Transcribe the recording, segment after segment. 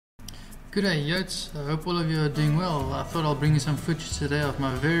G'day Yotes, I hope all of you are doing well. I thought I'll bring you some footage today of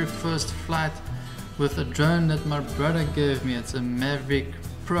my very first flight with a drone that my brother gave me. It's a Mavic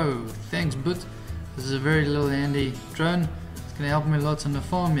Pro. Thanks But. This is a very little handy drone. It's going to help me lots on the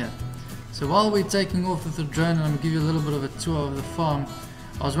farm here. So while we're taking off with the drone, I'm going to give you a little bit of a tour of the farm.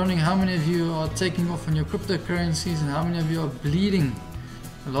 I was wondering how many of you are taking off on your cryptocurrencies and how many of you are bleeding.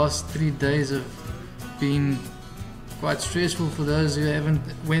 The last 3 days have been quite stressful for those who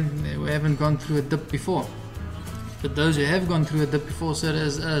haven't gone through a dip before. But those who have gone through a dip before, so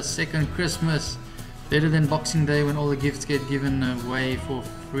there's a second Christmas, better than Boxing Day when all the gifts get given away for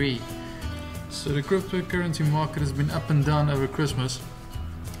free. So the cryptocurrency market has been up and down over Christmas.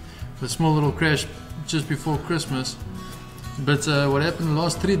 A small little crash just before Christmas. But what happened the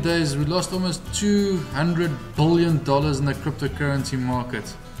last 3 days, we lost almost $200 billion in the cryptocurrency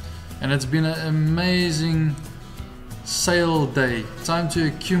market. And it's been an amazing sale day, time to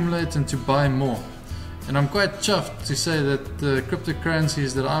accumulate and to buy more. And I'm quite chuffed to say that the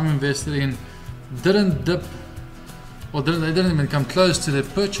cryptocurrencies that I'm invested in didn't dip, or they didn't even come close to their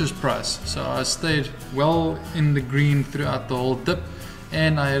purchase price. So I stayed well in the green throughout the whole dip,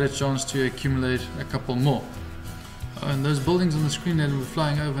 and I had a chance to accumulate a couple more. And those buildings on the screen that we're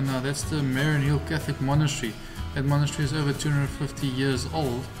flying over now, that's the Marion Hill Catholic Monastery. That monastery is over 250 years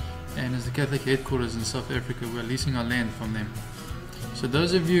old and is the Catholic headquarters in South Africa. We're leasing our land from them. So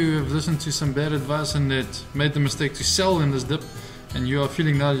those of you who have listened to some bad advice and that made the mistake to sell in this dip, and you are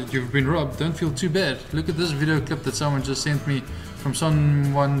feeling now that you've been robbed, don't feel too bad. Look at this video clip that someone just sent me from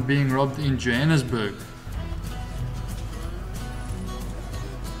someone being robbed in Johannesburg.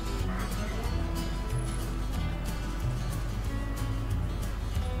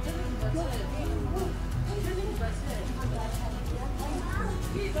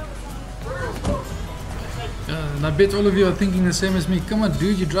 And I bet all of you are thinking the same as me. Come on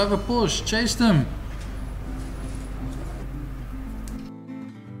dude, you drive a Porsche, chase them.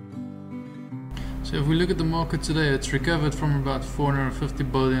 So if we look at the market today, it's recovered from about 450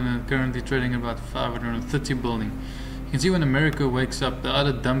 billion and currently trading about 530 billion. You can see when America wakes up, they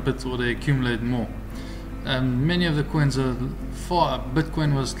either dump it or they accumulate more. Many of the coins are far up.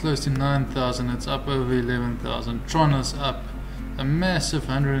 Bitcoin was close to 9,000, it's up over 11,000. Tron is up a massive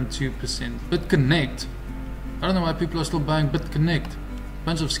 102%. BitConnect, I don't know why people are still buying BitConnect.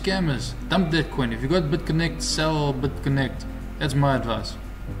 Bunch of scammers. Dump that coin. If you got BitConnect, sell BitConnect. That's my advice.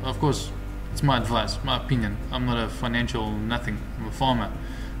 Of course, it's my advice, my opinion. I'm not a financial nothing. I'm a farmer.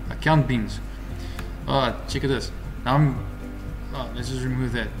 I count beans. Alright, check this. Now let's just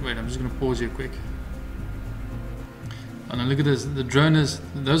remove that. Wait, I'm just going to pause here quick. Oh, now look at this. The drone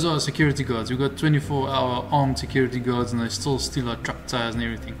those are security guards. We've got 24-hour armed security guards and they still steal our truck tires and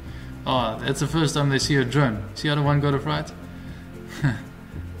everything. Oh, that's the first time they see a drone. See how the one got a fright?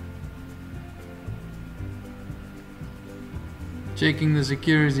 Checking the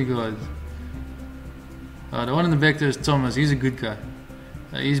security guards. The one in the back there is Thomas. He's a good guy.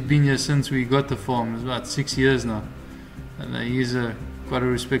 He's been here since we got the farm. It's about 6 years now. And he's quite a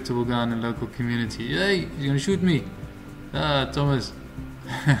respectable guy in the local community. Hey, you're going to shoot me? Thomas.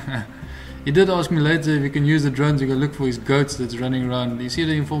 He did ask me later if he can use the drone to go look for his goats that's running around. You see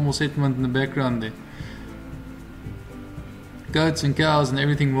the informal settlement in the background there? Goats and cows and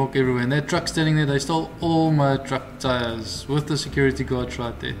everything walk everywhere. And that truck standing there, they stole all my truck tires with the security guards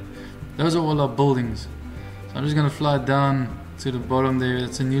right there. Those are all our buildings. So I'm just going to fly down to the bottom there.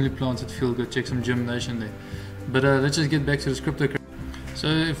 It's a newly planted field. Go check some germination there. But let's just get back to this cryptocurrency. So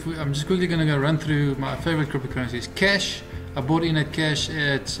I'm just quickly going to go run through my favorite cryptocurrencies. Cash. I bought in at Cash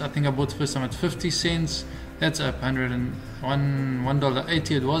at, I think I bought the first time at 50 cents. That's up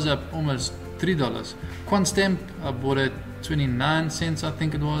 $1.80. It was up almost $3. QuantStamp, I bought at 29 cents, I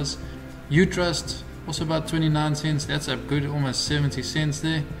think it was. Utrust, also about 29 cents. That's up good, almost 70 cents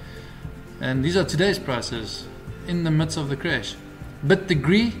there. And these are today's prices in the midst of the crash.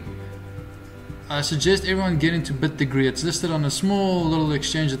 BitDegree, I suggest everyone get into BitDegree. It's listed on a small little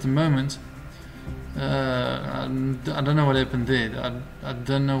exchange at the moment. I don't know what happened there. I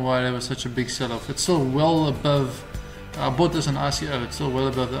don't know why there was such a big sell-off. It's still well above. I bought this on ICO. It's still well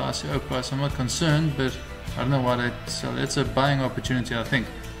above the ICO price. I'm not concerned, but I don't know why that sold. It's a buying opportunity, I think.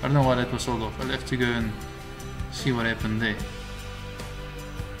 I don't know why that was sold off. I'll have to go and see what happened there.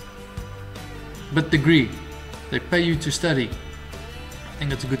 BitDegree, they pay you to study. I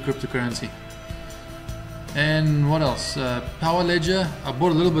think that's a good cryptocurrency. And what else? Power Ledger. I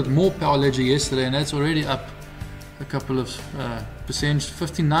bought a little bit more Power Ledger yesterday, and that's already up a couple of percent,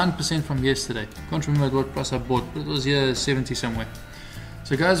 59% from yesterday. Can't remember what price I bought, but it was here 70 somewhere.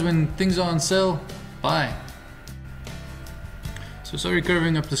 So guys, when things are on sale, buy. So sorry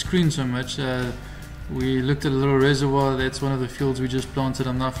covering up the screen so much. We looked at a little reservoir. That's one of the fields we just planted.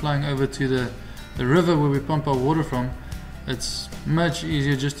 I'm now flying over to the river where we pump our water from. It's much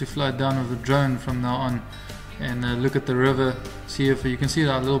easier just to fly down with the drone from now on and look at the river. See if you can see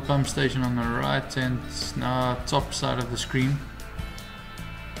our little pump station on the right and now top side of the screen.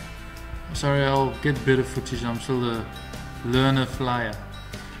 Sorry, I'll get better footage. I'm still a learner flyer.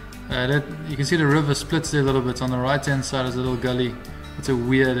 You can see the river splits there a little bit. On the right hand side is a little gully. It's a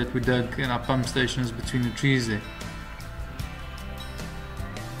weir that we dug, and our pump station is between the trees there.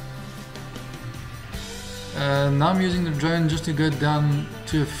 Now I'm using the drone just to go down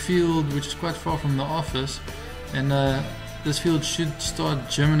to a field which is quite far from the office, and this field should start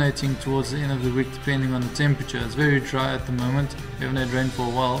germinating towards the end of the week depending on the temperature. It's very dry at the moment. We haven't had rain for a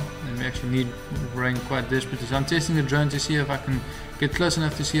while and we actually need rain quite desperately. So I'm testing the drone to see if I can get close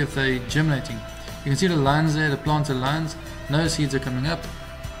enough to see if they're germinating. You can see the lines there, the planted lines. No seeds are coming up.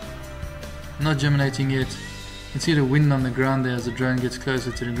 Not germinating yet. You can see the wind on the ground there as the drone gets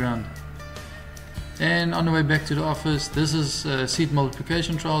closer to the ground. And on the way back to the office, this is seed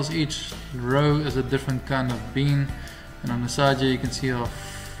multiplication trials. Each row is a different kind of bean. And on the side here you can see our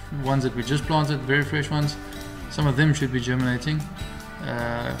ones that we just planted, very fresh ones. Some of them should be germinating.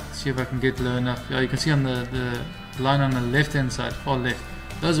 See if I can get low enough. You can see on the line on the left hand side, far left,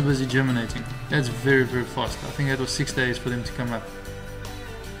 those are busy germinating. That's very, very fast. I think that was 6 days for them to come up.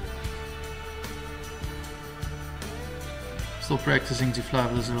 Still practicing to fly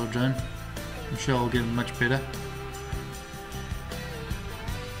with this little drone. I'm sure I'll get much better.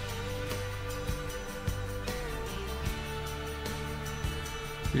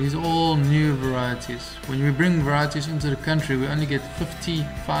 These are all new varieties. When we bring varieties into the country, we only get 50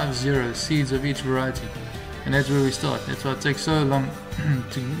 seeds of each variety. And that's where we start. That's why it takes so long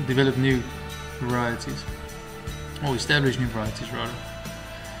to develop new varieties. Or establish new varieties rather.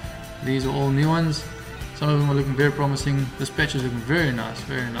 These are all new ones. Some of them are looking very promising. This patch is looking very nice,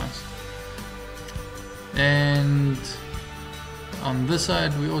 very nice. And on this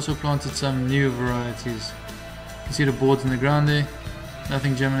side we also planted some new varieties. You can see the boards in the ground there.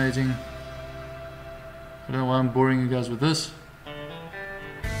 Nothing germinating. I don't know why I'm boring you guys with this.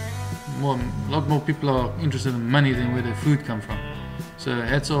 A lot more people are interested in money than where their food come from. So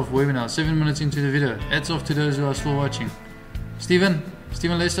hats off, where we now, 7 minutes into the video. Hats off to those who are still watching. Stephen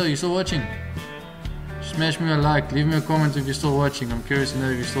Lester, you still watching? Smash me a like, leave me a comment if you're still watching. I'm curious to know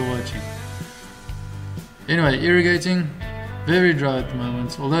if you're still watching. Anyway, irrigating, very dry at the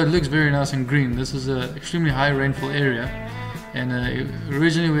moment. Although it looks very nice and green. This is an extremely high rainfall area. And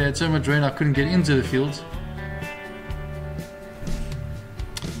originally we had so much rain I couldn't get into the fields.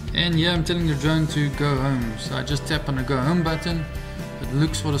 And yeah, I'm telling the drone to go home. So I just tap on the go home button. It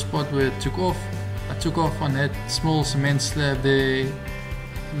looks for the spot where it took off. I took off on that small cement slab there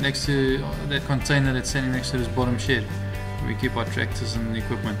next to that container that's standing next to this bottom shed where we keep our tractors and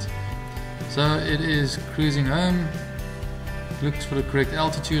equipment. So it is cruising home. Looks for the correct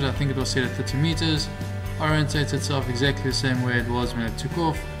altitude. I think it was set at 30 meters. Orientates itself exactly the same way it was when it took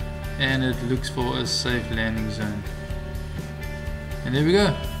off, and it looks for a safe landing zone. And there we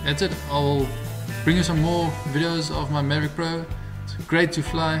go, that's it. I'll bring you some more videos of my Mavic Pro. It's great to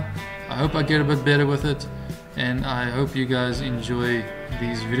fly. I hope I get a bit better with it, and I hope you guys enjoy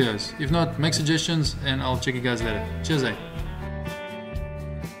these videos. If not, make suggestions and I'll check you guys later. Cheers, eh?